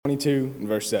22 and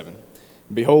verse 7.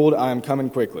 Behold, I am coming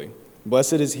quickly.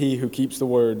 Blessed is he who keeps the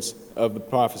words of the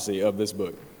prophecy of this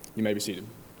book. You may be seated.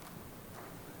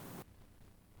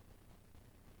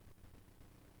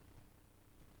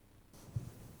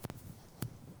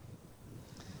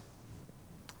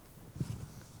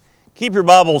 Keep your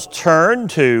Bibles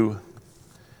turned to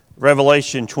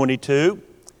Revelation 22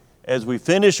 as we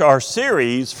finish our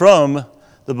series from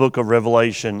the book of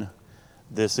Revelation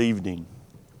this evening.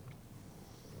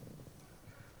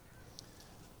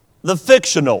 The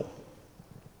fictional,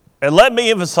 and let me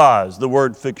emphasize the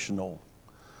word fictional.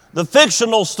 The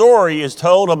fictional story is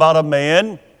told about a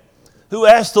man who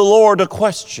asked the Lord a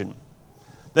question.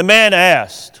 The man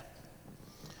asked,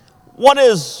 "What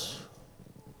is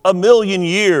a million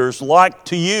years like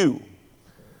to you?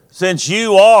 Since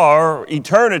you are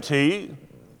eternity,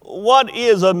 what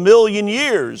is a million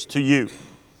years to you?"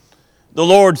 The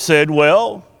Lord said,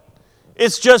 "Well,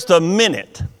 it's just a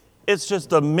minute. It's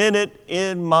just a minute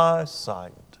in my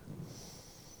sight."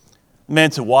 The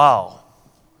man said, "Wow.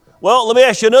 Well, let me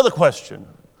ask you another question.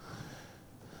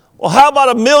 Well, how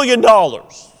about $1 million?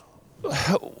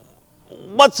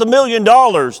 What's $1 million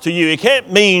to you? It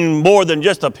can't mean more than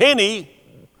just a penny,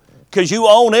 because you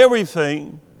own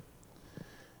everything."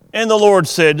 And the Lord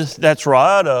said, "That's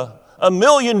right, $1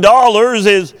 million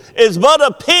is but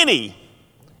a penny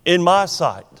in my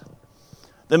sight."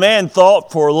 The man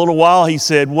thought for a little while. He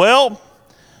said, "Well,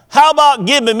 how about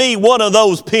giving me one of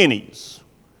those pennies?"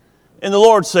 And the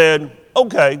Lord said,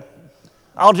 "Okay,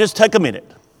 I'll just take a minute."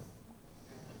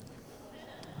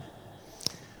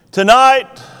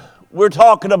 Tonight, we're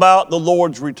talking about the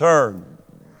Lord's return.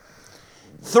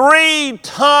 3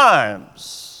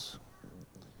 times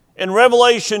in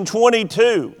Revelation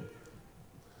 22,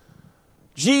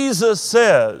 Jesus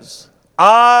says,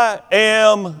 "I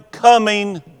am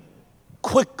coming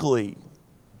quickly."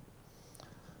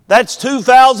 That's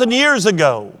 2,000 years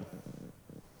ago,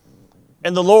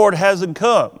 and the Lord hasn't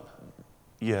come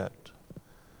yet.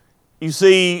 You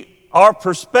see, our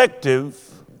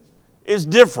perspective is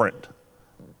different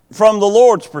from the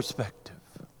Lord's perspective.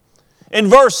 In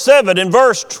verse 7, in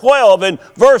verse 12, in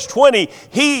verse 20,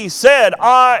 he said,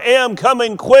 "I am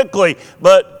coming quickly."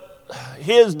 But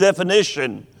his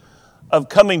definition of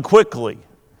coming quickly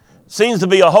seems to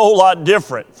be a whole lot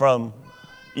different from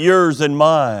yours and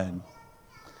mine.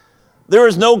 There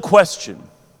is no question.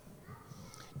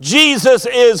 Jesus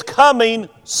is coming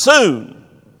soon.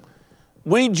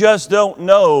 We just don't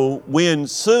know when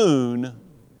soon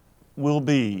will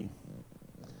be.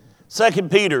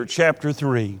 2 Peter chapter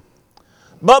 3.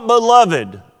 "But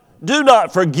beloved, do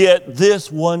not forget this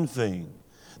one thing,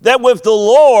 that with the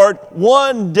Lord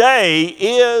 1 day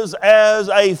is as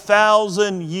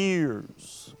 1,000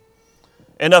 years,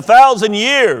 and 1,000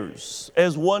 years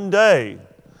as 1 day.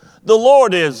 The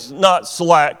Lord is not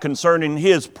slack concerning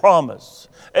his promise,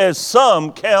 as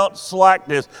some count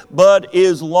slackness, but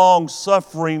is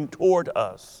long-suffering toward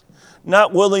us,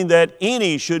 not willing that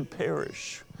any should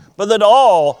perish, but that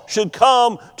all should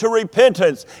come to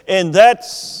repentance." And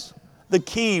that's the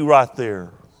key right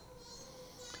there.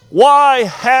 Why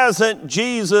hasn't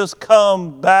Jesus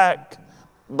come back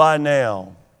by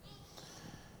now?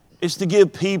 It's to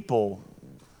give people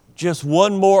just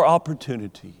one more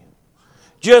opportunity.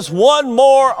 Just one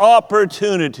more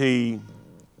opportunity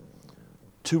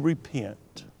to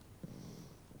repent.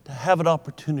 To have an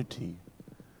opportunity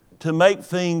to make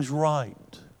things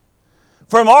right.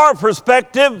 From our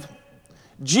perspective,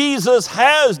 Jesus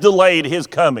has delayed his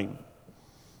coming.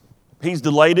 He's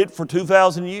delayed it for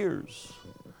 2,000 years.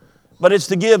 But it's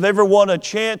to give everyone a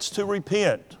chance to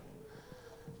repent.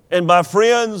 And my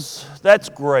friends, that's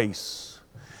grace.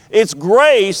 It's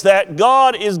grace that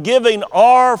God is giving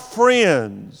our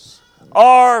friends,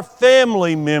 our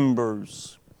family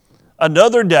members,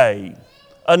 another day,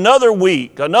 another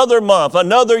week, another month,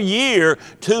 another year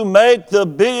to make the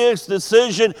biggest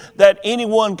decision that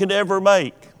anyone could ever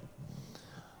make.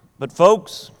 But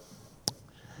folks,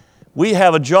 we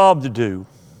have a job to do.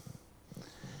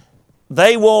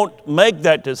 They won't make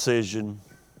that decision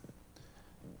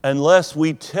unless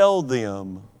we tell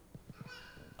them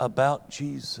about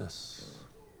Jesus.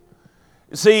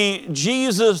 See,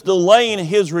 Jesus delaying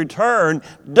his return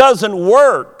doesn't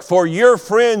work for your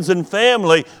friends and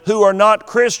family who are not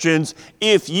Christians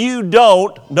if you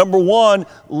don't, number one,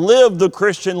 live the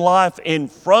Christian life in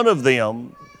front of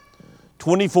them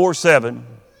 24/7.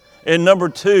 And number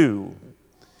two,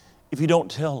 if you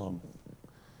don't tell them,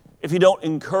 if you don't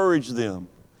encourage them,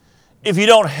 if you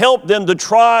don't help them to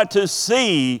try to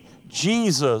see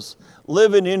Jesus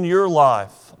living in your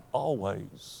life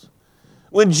always.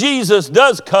 When Jesus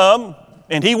does come,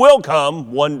 and he will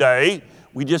come one day,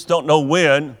 We just don't know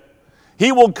when.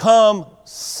 He will come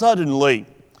suddenly.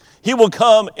 He will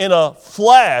come in a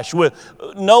flash with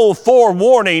no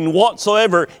forewarning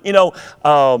whatsoever.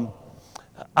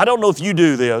 I don't know if you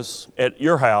do this at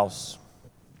your house,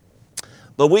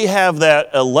 but we have that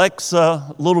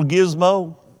Alexa little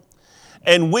gizmo,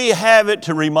 and we have it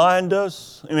to remind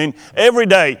us. I mean, every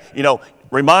day,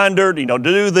 reminder, to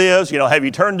do this. Have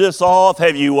you turned this off?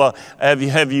 Have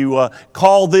you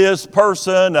called this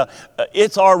person?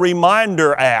 It's our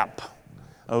reminder app,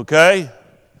 okay?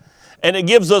 And it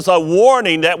gives us a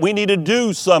warning that we need to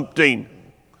do something.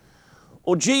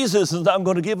 Well, Jesus is not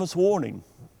going to give us warning.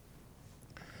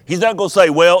 He's not going to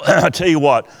say, well, I tell you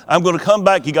what, I'm going to come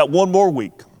back. You got one more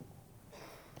week.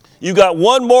 You got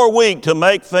one more week to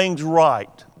make things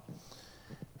right.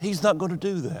 He's not going to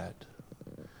do that.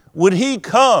 When He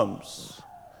comes,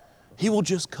 He will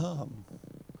just come.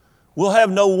 We'll have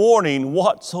no warning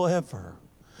whatsoever.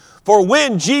 For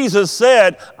when Jesus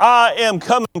said, I am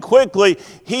coming quickly,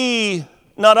 He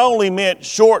not only meant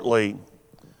shortly,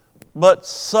 but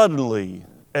suddenly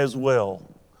as well.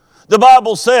 The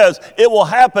Bible says it will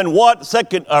happen, 1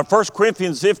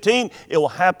 Corinthians 15, it will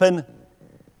happen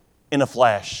in a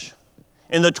flash,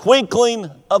 in the twinkling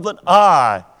of an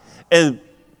eye. And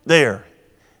there,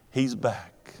 He's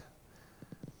back.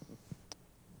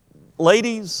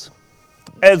 Ladies,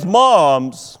 as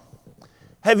moms,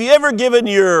 have you ever given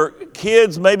your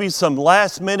kids maybe some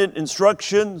last-minute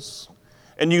instructions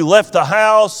and you left the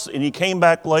house and you came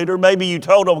back later? Maybe you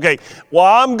told them, okay,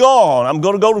 while I'm gone, I'm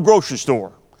going to go to the grocery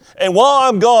store. And while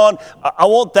I'm gone, I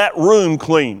want that room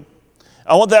clean.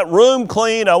 I want that room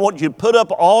clean. I want you to put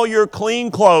up all your clean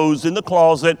clothes in the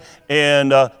closet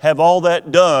and have all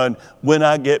that done when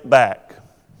I get back.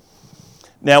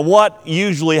 Now, what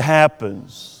usually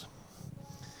happens?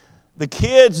 The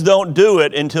kids don't do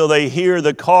it until they hear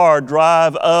the car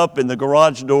drive up and the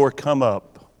garage door come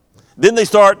up. Then they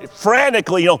start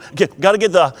frantically, got to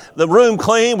get the room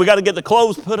clean. We got to get the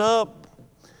clothes put up.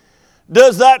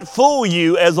 Does that fool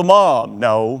you as a mom?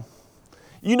 No.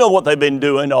 You know what they've been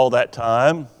doing all that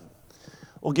time.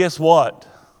 Well, guess what?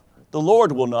 The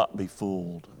Lord will not be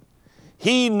fooled.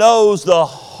 He knows the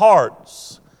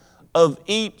hearts of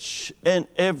each and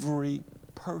every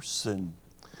person.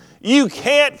 You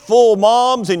can't fool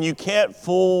moms and you can't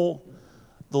fool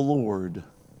the Lord.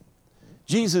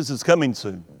 Jesus is coming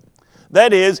soon.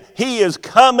 That is, He is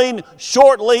coming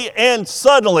shortly and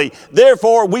suddenly.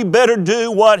 Therefore, we better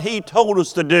do what He told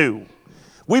us to do.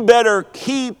 We better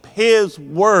keep His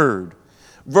word.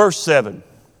 Verse 7.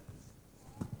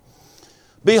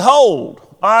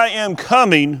 Behold, I am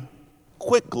coming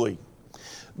quickly.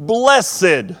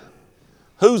 Blessed.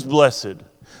 Who's blessed?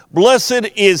 Blessed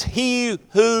is he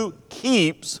who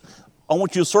keeps. I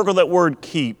want you to circle that word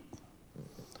keep.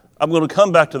 I'm going to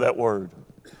come back to that word.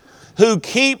 Who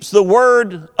keeps the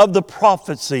word of the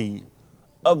prophecy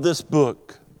of this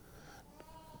book.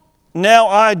 Now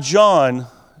I, John,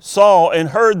 saw and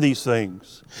heard these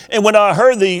things. And when I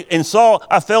heard and saw,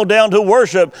 I fell down to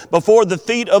worship before the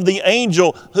feet of the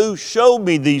angel who showed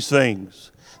me these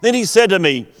things. Then he said to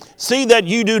me, see that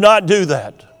you do not do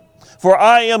that. For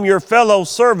I am your fellow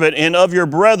servant and of your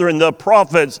brethren, the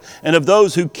prophets, and of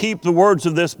those who keep the words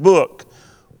of this book.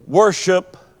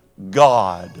 Worship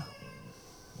God.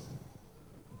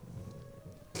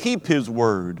 Keep His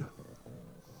word.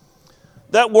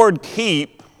 That word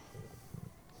keep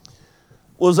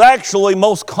was actually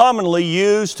most commonly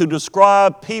used to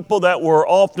describe people that were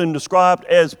often described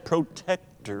as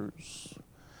protectors.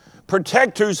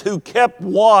 Protectors who kept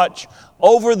watch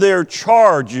over their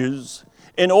charges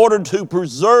in order to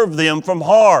preserve them from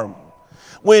harm.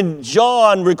 When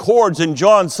John records in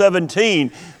John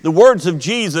 17 the words of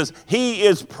Jesus, he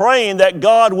is praying that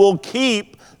God will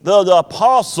keep the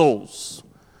apostles,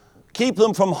 keep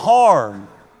them from harm.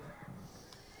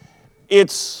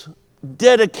 It's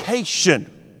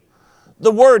dedication.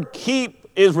 The word keep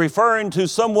is referring to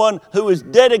someone who is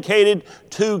dedicated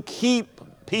to keep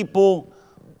people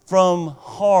from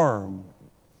harm.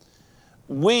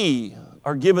 We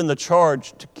are given the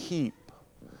charge to keep.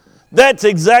 That's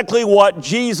exactly what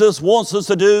Jesus wants us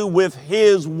to do with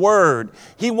His word.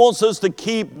 He wants us to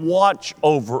keep watch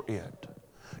over it,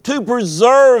 to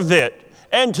preserve it,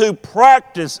 and to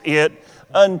practice it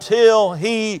until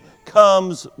He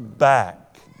comes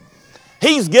back.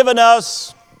 He's given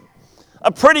us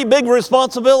a pretty big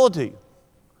responsibility.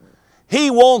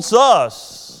 He wants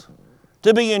us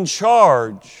to be in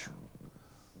charge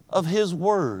of His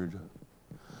word.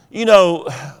 You know,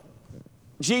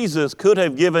 Jesus could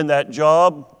have given that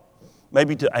job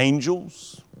maybe to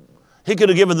angels. He could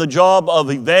have given the job of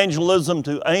evangelism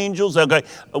to angels. Okay,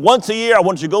 once a year, I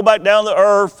want you to go back down to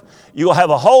earth. You'll have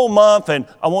a whole month, and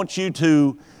I want you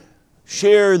to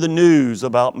share the news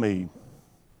about me.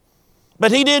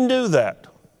 But he didn't do that.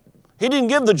 He didn't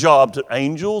give the job to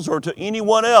angels or to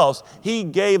anyone else. He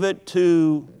gave it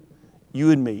to you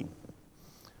and me,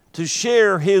 to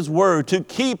share His word, to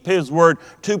keep His word,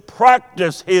 to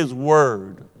practice His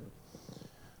word.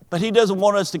 But He doesn't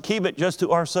want us to keep it just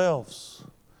to ourselves.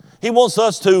 He wants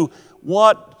us to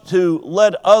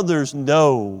let others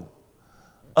know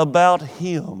about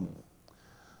Him.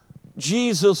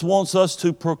 Jesus wants us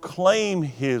to proclaim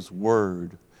His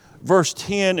word. Verse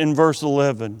 10 and verse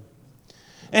 11.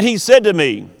 And He said to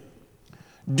me,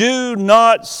 do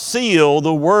not seal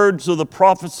the words of the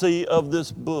prophecy of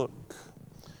this book,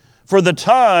 for the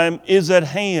time is at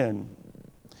hand.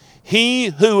 He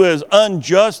who is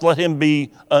unjust, let him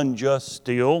be unjust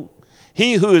still.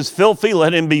 He who is filthy,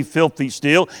 let him be filthy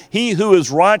still. He who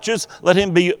is righteous, let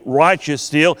him be righteous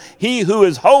still. He who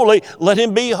is holy, let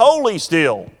him be holy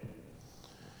still.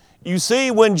 You see,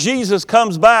 when Jesus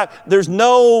comes back, there's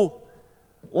no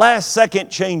last second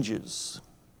changes.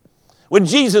 When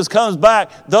Jesus comes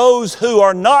back, those who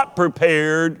are not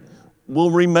prepared will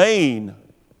remain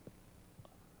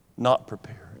not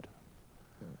prepared.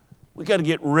 We got to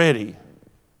get ready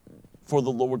for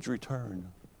the Lord's return.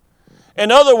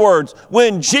 In other words,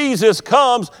 when Jesus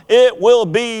comes, it will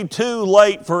be too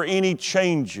late for any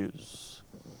changes.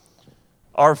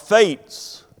 Our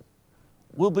fates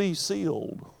will be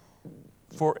sealed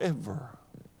forever.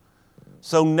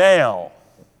 So now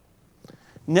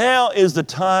is the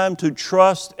time to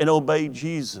trust and obey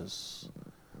Jesus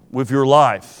with your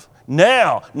life.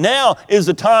 Now is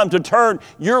the time to turn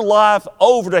your life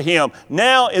over to Him.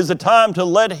 Now is the time to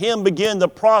let Him begin the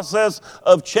process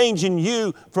of changing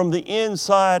you from the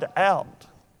inside out.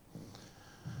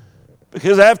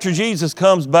 Because after Jesus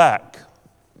comes back,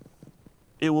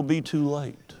 it will be too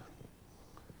late.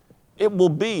 It will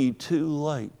be too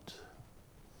late.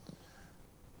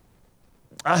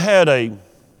 I had a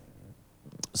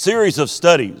series of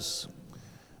studies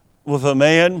with a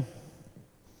man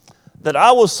that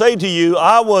I will say to you,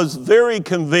 I was very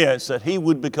convinced that he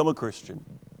would become a Christian.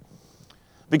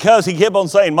 Because he kept on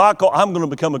saying, Michael, I'm going to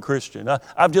become a Christian.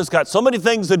 I've just got so many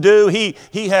things to do.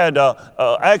 He had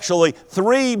actually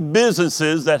 3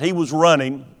 businesses that he was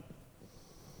running.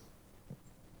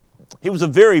 He was a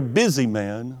very busy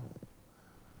man.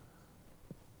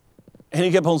 And he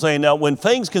kept on saying, now when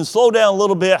things can slow down a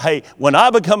little bit, hey, when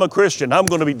I become a Christian, I'm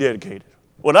going to be dedicated.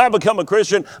 When I become a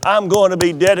Christian, I'm going to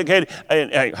be dedicated.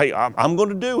 And hey, I'm going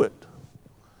to do it.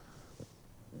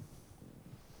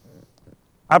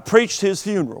 I preached his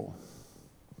funeral.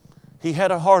 He had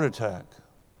a heart attack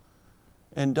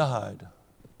and died.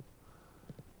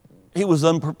 He was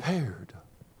unprepared.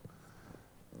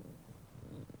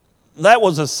 That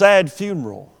was a sad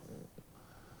funeral.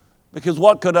 Because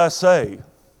what could I say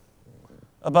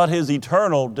about his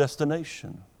eternal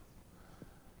destination?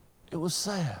 It was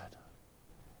sad.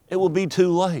 It will be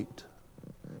too late.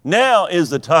 Now is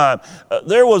the time.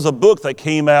 There was a book that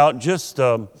came out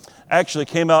actually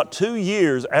came out 2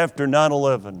 years after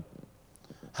 9/11.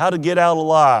 How to Get Out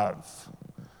Alive.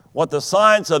 What the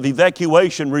science of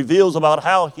evacuation reveals about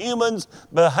how humans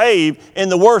behave in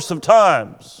the worst of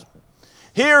times.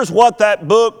 Here's what that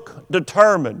book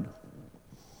determined.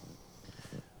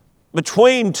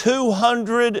 Between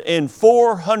 200 and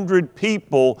 400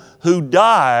 people who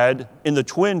died in the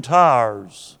Twin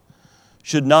Towers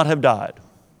should not have died.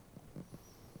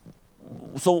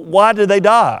 So why did they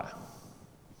die?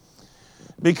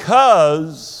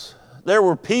 Because there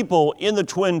were people in the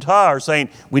Twin Towers saying,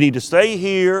 we need to stay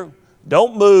here,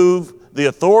 don't move. The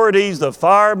authorities, the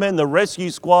firemen, the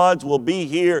rescue squads will be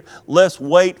here. Let's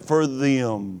wait for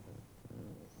them.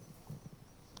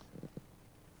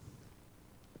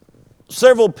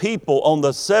 Several people on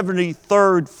the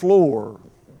 73rd floor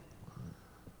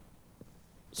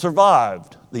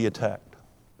survived the attack.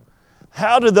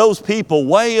 How did those people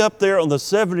way up there on the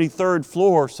 73rd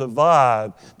floor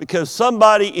survive? Because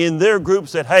somebody in their group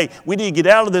said, hey, we need to get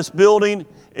out of this building.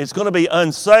 It's going to be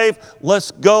unsafe.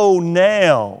 Let's go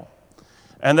now.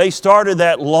 And they started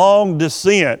that long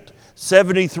descent,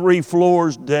 73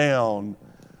 floors down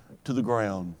to the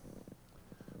ground.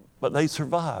 But they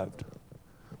survived.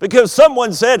 Because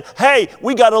someone said, hey,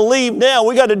 we got to leave now.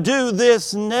 We got to do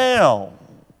this now.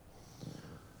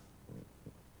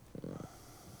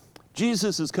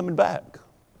 Jesus is coming back.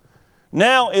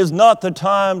 Now is not the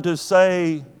time to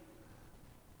say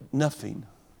nothing.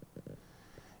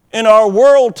 In our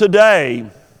world today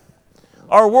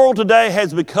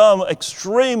has become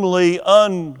extremely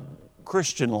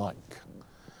un-Christian-like.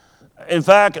 In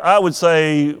fact, I would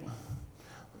say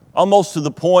almost to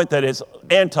the point that it's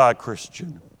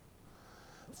anti-Christian.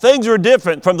 Things are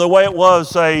different from the way it was,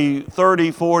 say,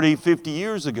 30, 40, 50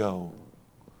 years ago.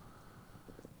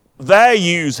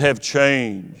 Values have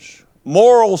changed.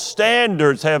 Moral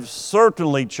standards have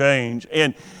certainly changed.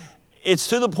 And it's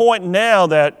to the point now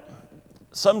that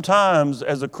sometimes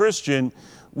as a Christian,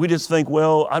 we just think,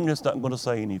 well, I'm just not going to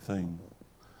say anything.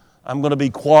 I'm going to be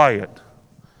quiet.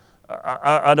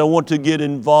 I don't want to get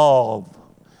involved.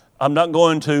 I'm not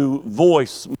going to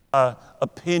voice my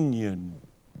opinion.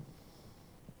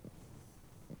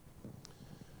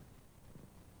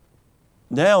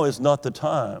 Now is not the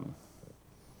time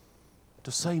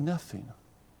to say nothing.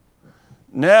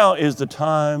 Now is the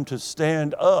time to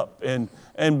stand up and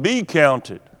be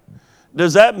counted.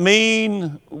 Does that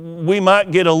mean we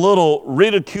might get a little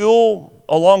ridicule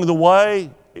along the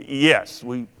way? Yes,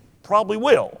 we probably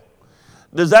will.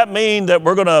 Does that mean that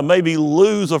we're going to maybe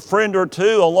lose a friend or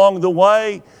two along the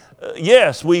way?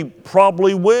 Yes, we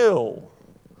probably will.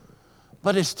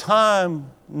 But it's time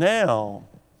now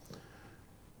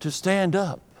to stand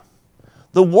up.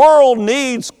 The world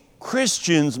needs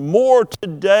Christians more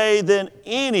today than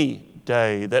any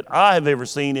day that I have ever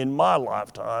seen in my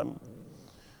lifetime.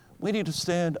 We need to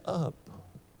stand up.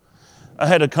 I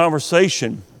had a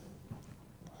conversation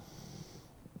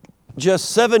just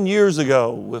 7 years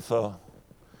ago with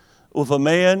a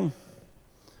man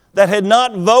that had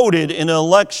not voted in an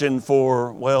election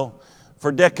for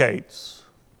decades.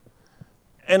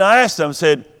 And I asked him, I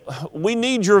said, we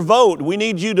need your vote. We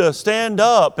need you to stand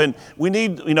up. And we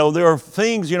need, there are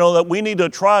things, that we need to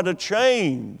try to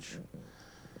change.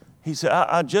 He said,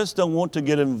 I just don't want to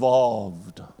get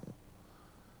involved.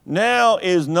 Now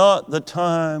is not the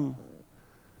time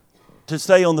to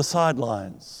stay on the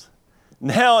sidelines.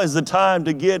 Now is the time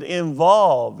to get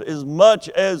involved as much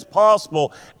as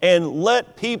possible and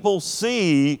let people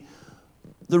see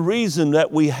the reason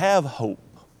that we have hope.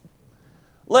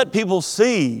 Let people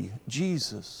see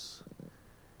Jesus.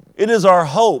 It is our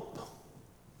hope.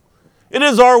 It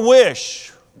is our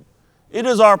wish. It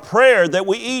is our prayer that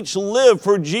we each live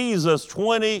for Jesus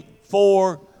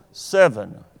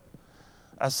 24/7.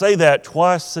 I say that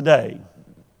twice a day,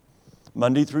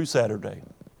 Monday through Saturday,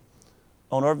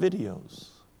 on our videos.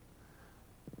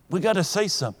 We got to say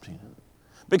something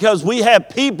because we have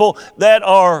people that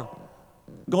are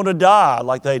going to die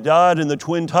like they died in the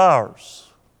Twin Towers.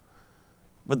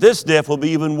 But this death will be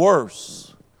even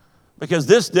worse because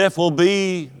this death will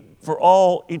be for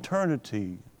all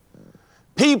eternity.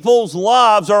 People's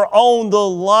lives are on the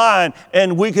line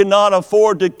and we cannot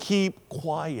afford to keep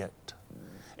quiet.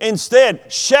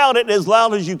 Instead, shout it as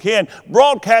loud as you can.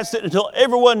 Broadcast it until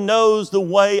everyone knows the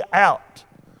way out.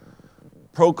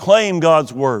 Proclaim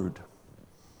God's word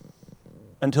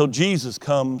until Jesus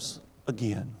comes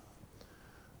again.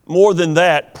 More than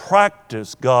that,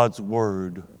 practice God's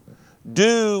word.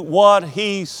 Do what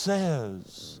He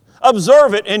says.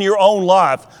 Observe it in your own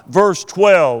life. Verse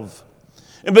 12.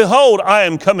 And behold, I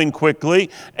am coming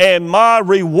quickly, and my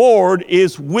reward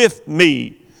is with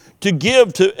me, to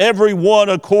give to everyone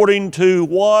according to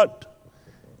what?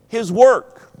 His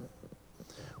work.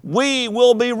 We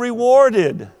will be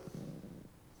rewarded.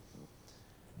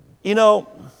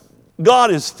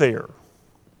 God is fair.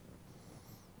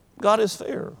 God is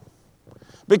fair.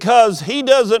 Because He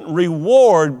doesn't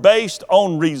reward based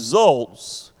on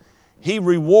results. He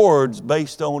rewards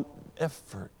based on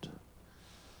effort.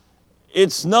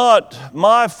 It's not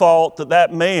my fault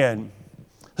that man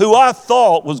who I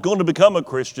thought was going to become a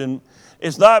Christian,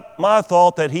 it's not my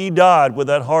fault that he died with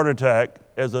that heart attack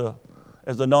as a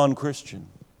non-Christian.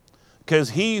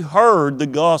 Because he heard the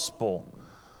gospel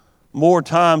more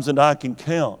times than I can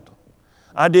count.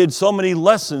 I did so many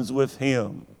lessons with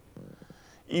him.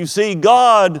 You see,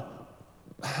 God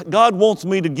wants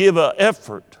me to give an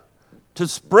effort to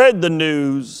spread the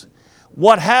news.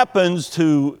 What happens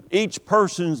to each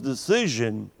person's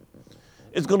decision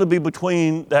is going to be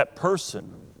between that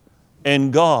person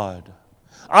and God.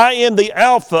 I am the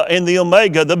Alpha and the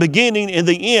Omega, the beginning and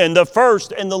the end, the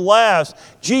first and the last.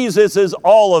 Jesus is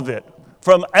all of it,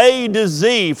 from A to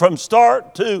Z, from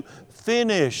start to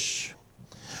finish.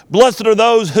 Blessed are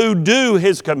those who do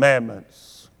His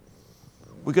commandments.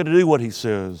 We've got to do what He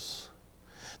says,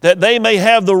 that they may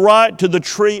have the right to the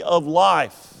tree of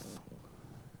life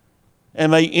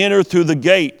and may enter through the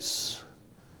gates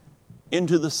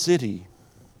into the city.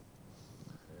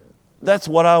 That's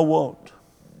what I want.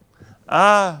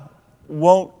 I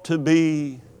want to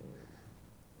be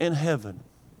in heaven.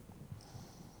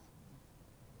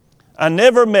 I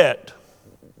never met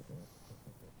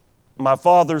my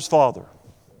father's father.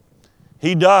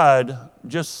 He died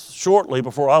just shortly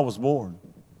before I was born.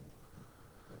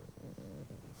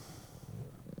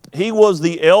 He was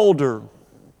the elder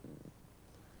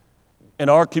in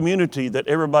our community that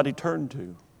everybody turned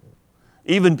to.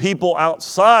 Even people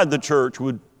outside the church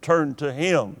would turn to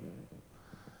him.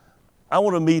 I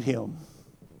want to meet him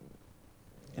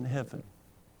in heaven.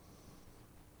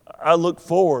 I look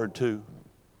forward to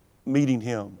meeting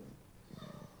him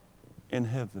in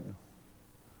heaven.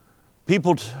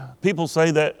 People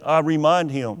say that I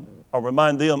remind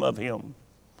them of him.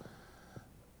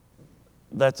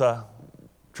 That's a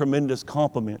tremendous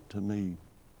compliment to me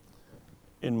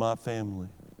in my family.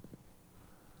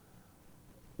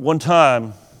 One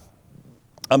time,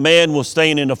 a man was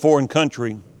staying in a foreign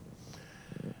country.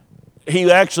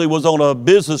 He actually was on a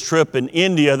business trip in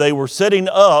India. They were setting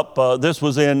up, this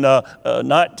was in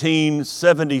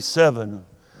 1977.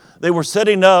 They were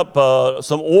setting up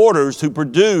some orders to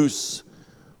produce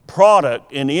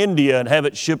product in India and have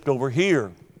it shipped over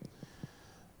here.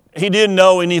 He didn't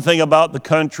know anything about the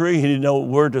country. He didn't know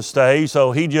where to stay,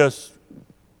 so he just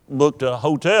booked a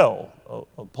hotel,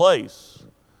 a place.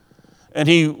 And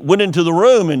he went into the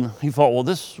room and he thought, well,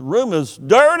 this room is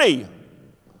dirty.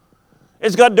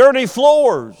 It's got dirty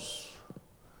floors.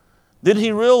 Then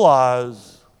he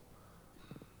realized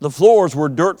the floors were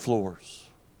dirt floors.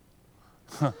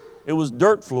 It was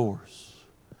dirt floors.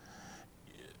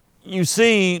 You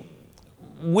see,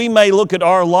 we may look at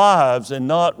our lives and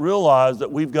not realize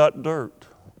that we've got dirt,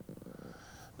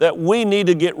 that we need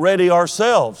to get ready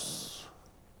ourselves.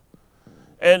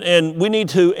 And we need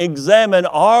to examine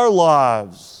our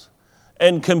lives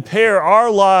and compare our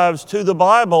lives to the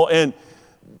Bible. And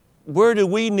where do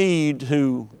we need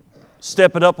to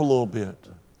step it up a little bit?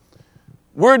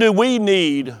 Where do we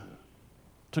need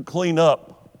to clean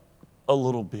up a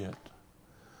little bit?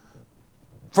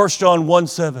 1 John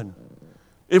 1:7.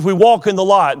 If we walk in the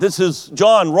light, this is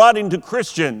John writing to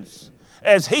Christians.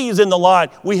 As he's in the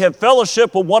light, we have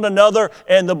fellowship with one another,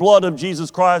 and the blood of Jesus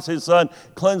Christ, his Son,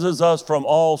 cleanses us from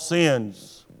all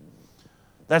sins.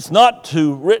 That's not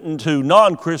written to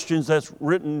non-Christians, that's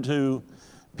written to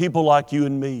people like you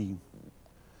and me.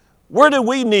 Where do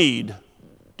we need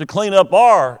to clean up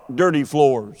our dirty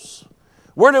floors?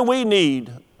 Where do we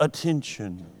need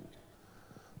attention?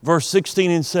 Verse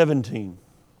 16 and 17.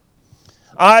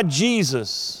 I,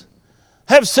 Jesus,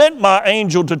 have sent my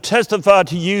angel to testify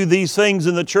to you these things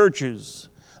in the churches.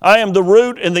 I am the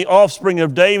root and the offspring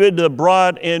of David, the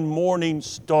bride and morning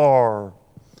star.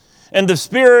 And the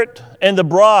Spirit and the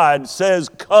bride says,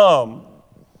 come.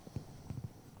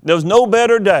 There's no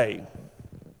better day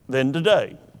than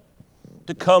today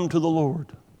to come to the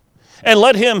Lord. And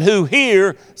let him who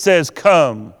hear says,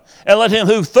 come. And let him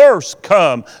who thirsts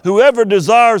come. Whoever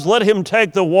desires, let him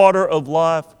take the water of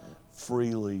life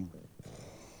freely.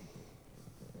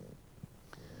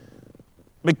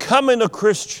 Becoming a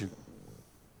Christian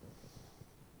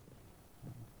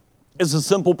is a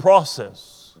simple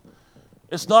process.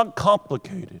 It's not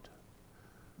complicated.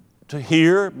 To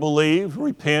hear, believe,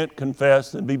 repent,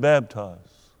 confess, and be baptized.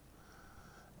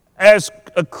 As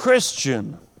a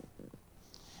Christian,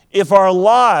 if our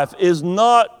life is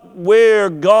not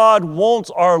where God wants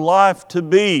our life to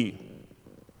be,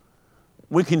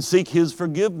 we can seek His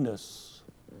forgiveness.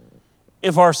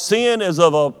 If our sin is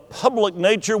of a public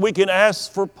nature, we can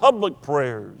ask for public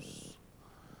prayers.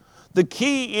 The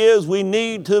key is we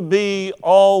need to be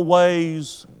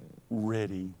always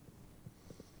ready.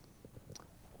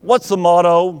 What's the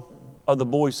motto of the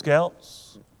Boy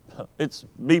Scouts? It's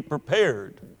be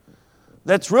prepared.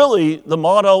 That's really the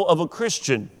motto of a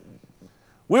Christian.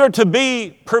 We are to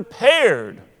be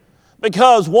prepared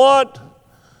because what?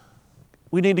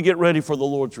 We need to get ready for the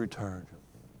Lord's return.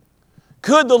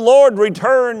 Could the Lord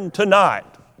return tonight?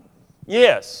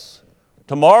 Yes.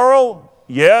 Tomorrow?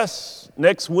 Yes.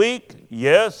 Next week?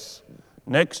 Yes.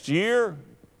 Next year?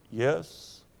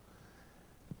 Yes.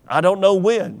 I don't know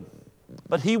when,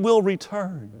 but He will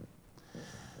return.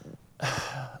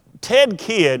 Ted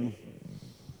Kidd,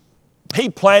 he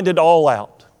planned it all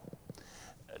out.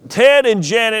 Ted and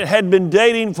Janet had been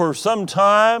dating for some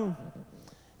time.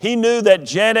 He knew that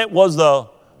Janet was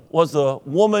the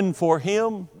woman for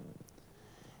him.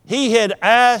 He had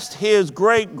asked his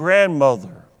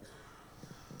great-grandmother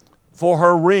for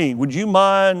her ring. Would you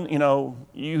mind,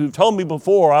 you've told me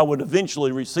before I would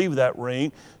eventually receive that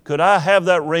ring. Could I have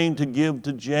that ring to give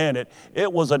to Janet?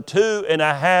 It was a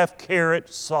 2.5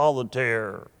 carat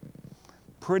solitaire.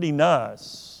 Pretty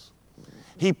nice.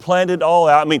 He planned it all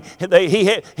out. I mean,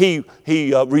 he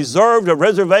reserved a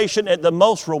reservation at the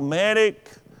most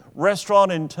romantic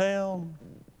restaurant in town.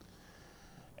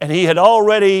 And he had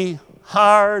already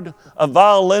hired a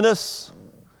violinist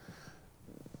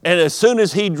And as soon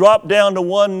as he dropped down to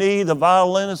one knee, the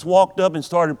violinist walked up and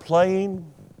started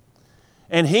playing.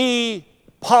 And he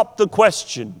popped the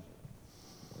question.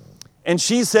 And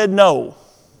she said no.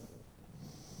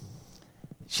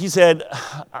 She said,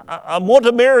 I want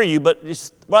to marry you, but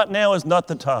right now is not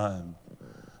the time.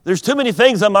 There's too many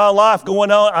things in my life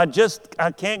going on.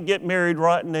 I can't get married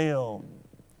right now.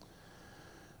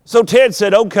 So Ted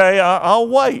said, okay, I'll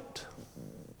wait.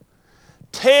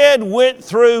 Ted went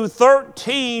through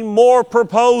 13 more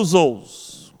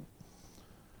proposals.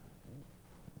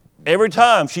 Every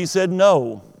time she said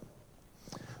no.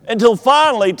 Until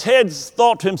finally Ted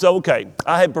thought to himself, okay,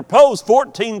 I had proposed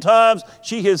 14 times.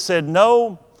 She has said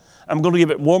no. I'm going to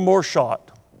give it one more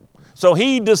shot. So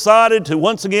he decided to,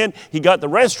 once again, he got the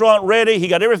restaurant ready. He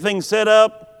got everything set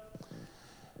up.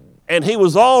 And he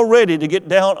was all ready to get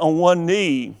down on one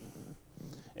knee.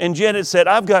 And Janet said,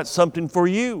 I've got something for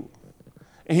you.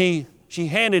 And she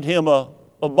handed him a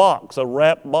box, a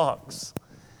wrapped box.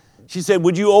 She said,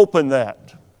 would you open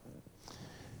that?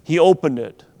 He opened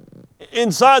it.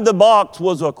 Inside the box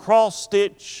was a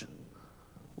cross-stitch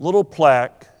little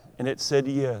plaque, and it said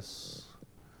yes.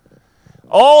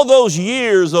 All those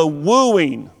years of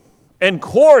wooing and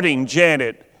courting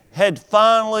Janet had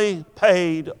finally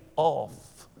paid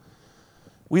off.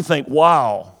 We think,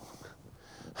 wow,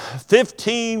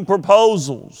 15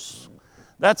 proposals.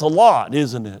 That's a lot,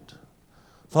 isn't it?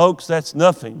 Folks, that's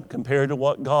nothing compared to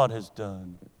what God has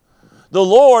done. The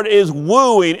Lord is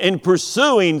wooing and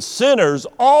pursuing sinners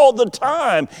all the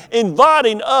time,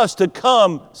 inviting us to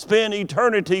come spend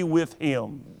eternity with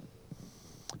Him.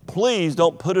 Please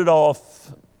don't put it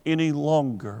off any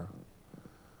longer.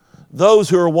 Those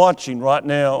who are watching right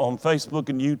now on Facebook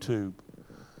and YouTube,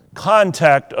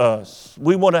 contact us.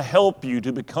 We want to help you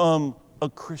to become a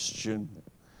Christian.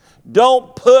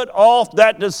 Don't put off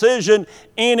that decision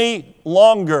any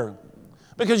longer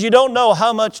because you don't know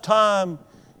how much time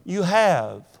you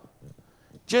have.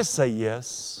 Just say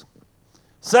yes.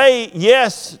 Say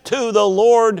yes to the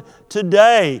Lord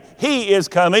today. He is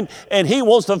coming and He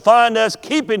wants to find us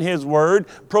keeping His word,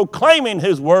 proclaiming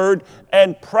His word,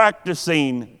 and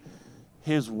practicing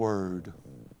His word.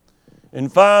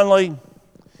 And finally,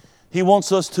 He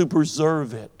wants us to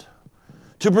preserve it.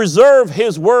 To preserve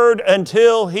His word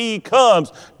until He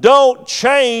comes. Don't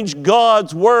change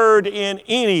God's word in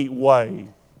any way.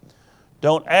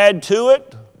 Don't add to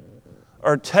it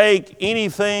or take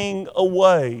anything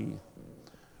away.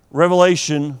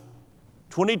 Revelation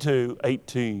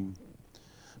 22:18.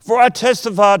 For I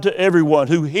testify to everyone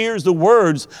who hears the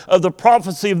words of the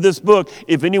prophecy of this book,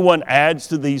 if anyone adds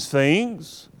to these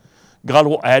things, God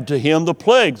will add to him the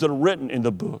plagues that are written in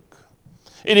the book.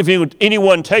 And if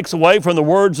anyone takes away from the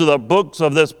words of the books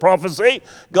of this prophecy,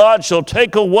 God shall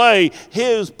take away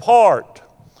his part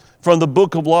from the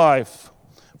book of life,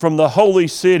 from the holy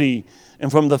city,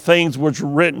 and from the things which are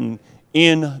written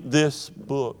in this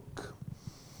book.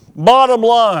 Bottom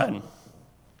line,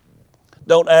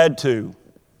 don't add to,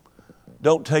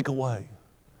 don't take away.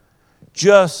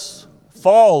 Just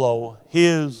follow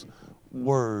His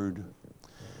word.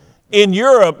 In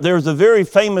Europe, there's a very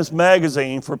famous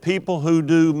magazine for people who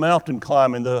do mountain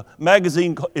climbing. The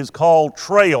magazine is called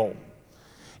Trail.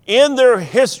 In their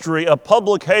history of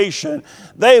publication,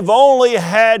 they've only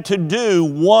had to do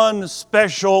one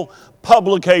special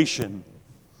publication.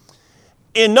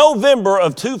 In November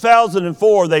of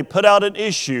 2004, they put out an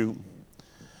issue.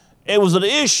 It was an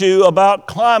issue about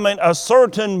climbing a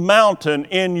certain mountain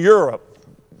in Europe.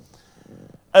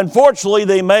 Unfortunately,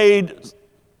 they made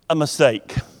a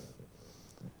mistake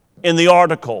in the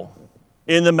article,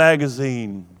 in the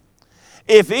magazine.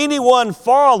 If anyone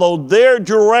followed their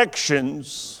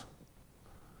directions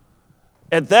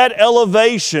at that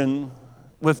elevation,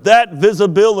 with that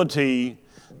visibility,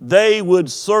 they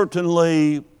would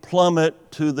certainly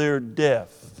plummet to their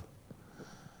death.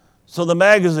 So the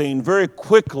magazine very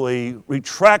quickly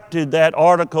retracted that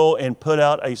article and put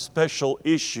out a special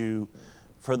issue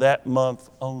for that month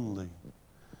only.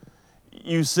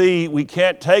 You see, we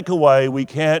can't take away, we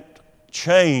can't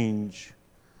change,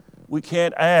 we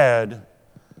can't add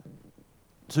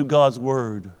to God's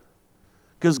Word.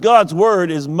 Because God's Word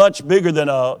is much bigger than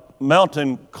a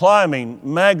mountain climbing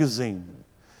magazine.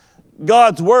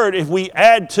 God's Word, if we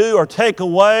add to or take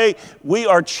away, we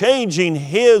are changing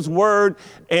His Word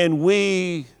and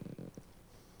we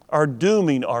are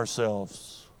dooming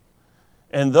ourselves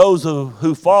and those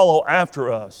who follow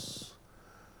after us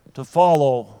to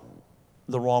follow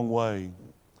the wrong way.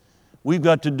 We've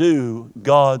got to do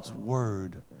God's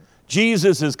Word.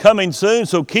 Jesus is coming soon,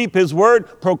 so keep His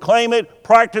Word, proclaim it,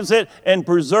 practice it, and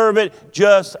preserve it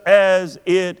just as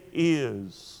it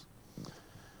is.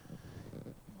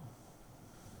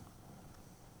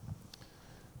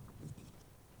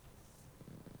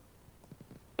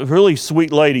 A really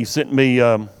sweet lady sent me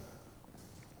a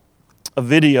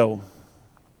video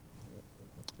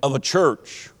of a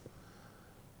church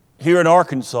here in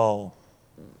Arkansas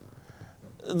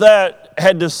that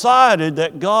had decided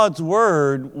that God's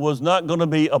Word was not going to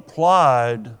be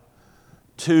applied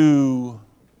to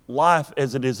life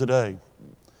as it is today.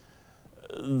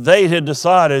 They had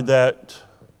decided that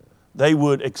they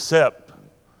would accept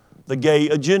the gay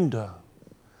agenda.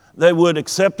 They would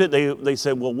accept it. They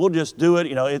said, well, we'll just do it.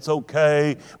 It's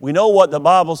okay. We know what the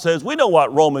Bible says. We know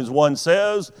what Romans 1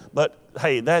 says. But,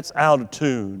 hey, that's out of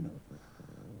tune.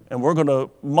 And we're going to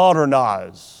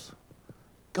modernize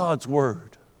God's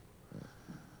Word.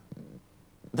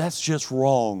 That's just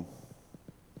wrong.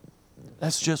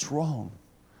 That's just wrong.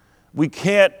 We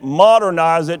can't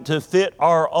modernize it to fit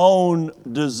our own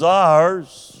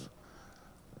desires.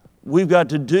 We've got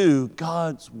to do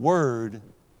God's Word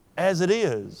as it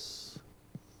is.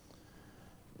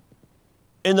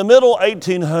 In the middle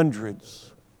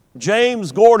 1800s,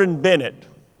 James Gordon Bennett,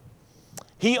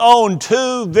 he owned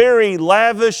 2 very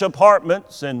lavish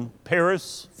apartments in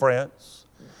Paris, France.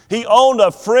 He owned a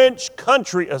French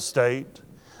country estate,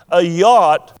 a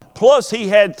yacht, plus he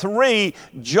had 3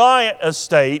 giant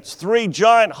estates, 3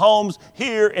 giant homes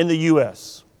here in the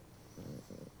U.S.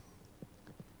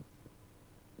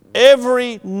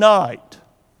 Every night,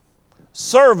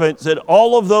 servants at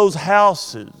all of those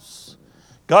houses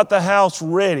got the house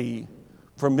ready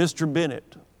for Mr.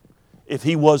 Bennett if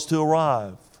he was to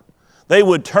arrive. They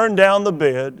would turn down the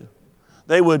bed.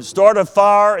 They would start a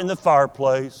fire in the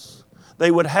fireplace.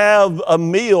 They would have a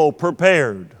meal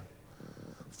prepared.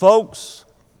 Folks,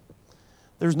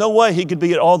 there's no way he could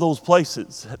be at all those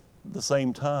places at the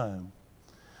same time.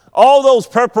 All those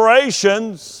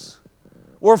preparations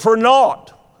were for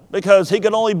naught because he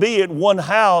could only be at one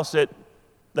house at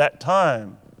that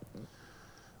time.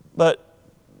 But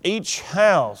each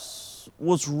house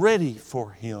was ready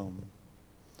for him.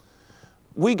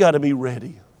 We got to be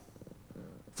ready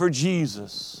for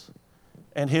Jesus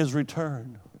and His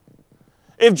return.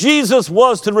 If Jesus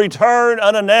was to return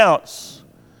unannounced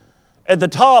at the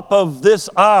top of this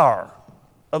hour,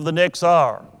 of the next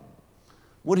hour,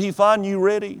 would He find you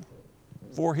ready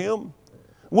for Him?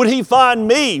 Would He find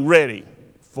me ready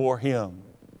for Him?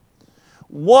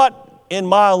 What in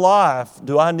my life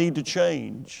do I need to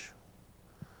change?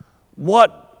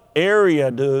 What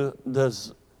area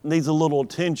needs a little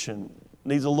attention,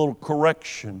 needs a little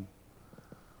correction?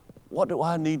 What do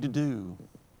I need to do?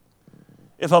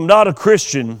 If I'm not a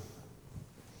Christian,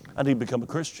 I need to become a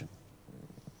Christian.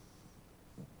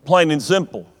 Plain and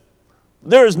simple.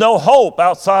 There is no hope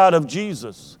outside of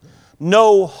Jesus.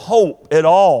 No hope at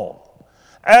all.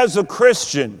 As a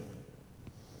Christian,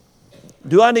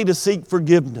 do I need to seek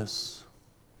forgiveness?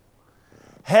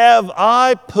 Have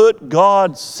I put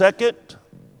God second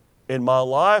in my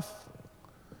life?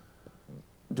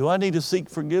 Do I need to seek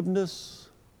forgiveness?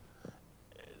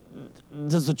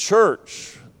 Does the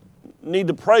church need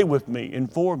to pray with me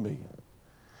and for me?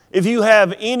 If you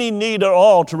have any need at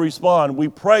all to respond, we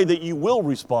pray that you will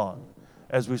respond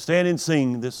as we stand and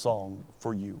sing this song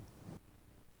for you.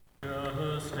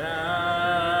 Just